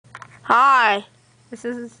Hi. This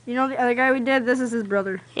is, you know, the other guy we did. This is his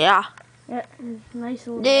brother. Yeah. Yeah, nice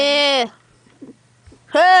little. Yeah.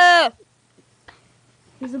 Hey.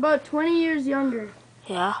 He's about 20 years younger.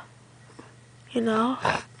 Yeah. You know.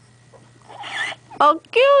 I'll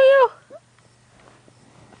kill you.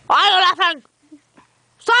 Why are you laughing?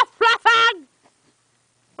 Stop laughing!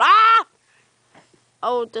 Ah! I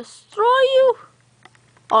will destroy you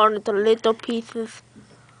on the little pieces.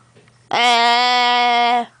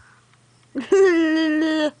 Stop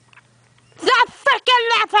freaking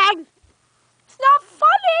laughing! It's not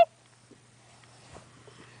funny.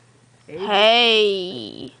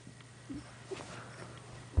 Hey.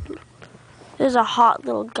 There's a hot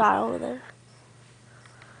little guy over there.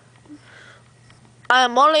 I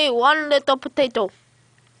am only one little potato.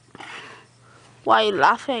 Why are you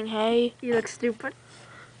laughing, hey? You look stupid.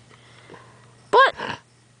 But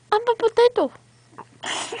I'm a potato.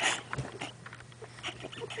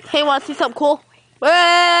 Hey, wanna see something cool?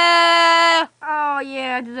 Oh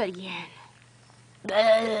yeah, do that again.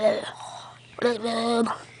 Yeah.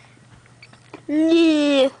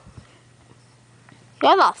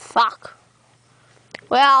 You're the fuck.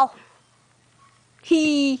 Well,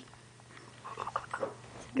 he.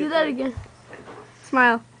 Do that again.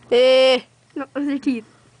 Smile. No, with your teeth.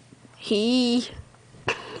 He.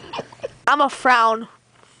 I'm a frown.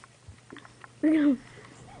 Look at him.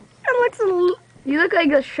 It looks a little, you look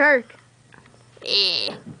like a shark.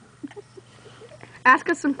 Ask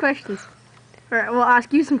us some questions. Or we'll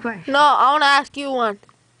ask you some questions. No, I wanna ask you one.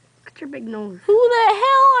 Look at your big nose. Who the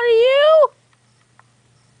hell are you?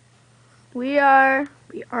 We are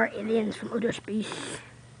aliens from outer space.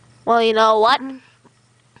 Well, you know what?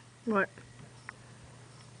 What?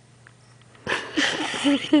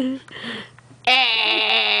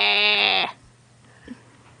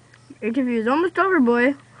 Interview is almost over,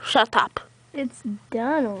 boy. Shut up. It's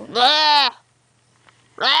done.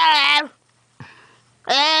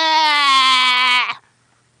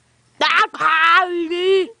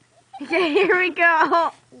 Okay, here we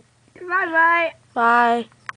go. Bye-bye. Bye.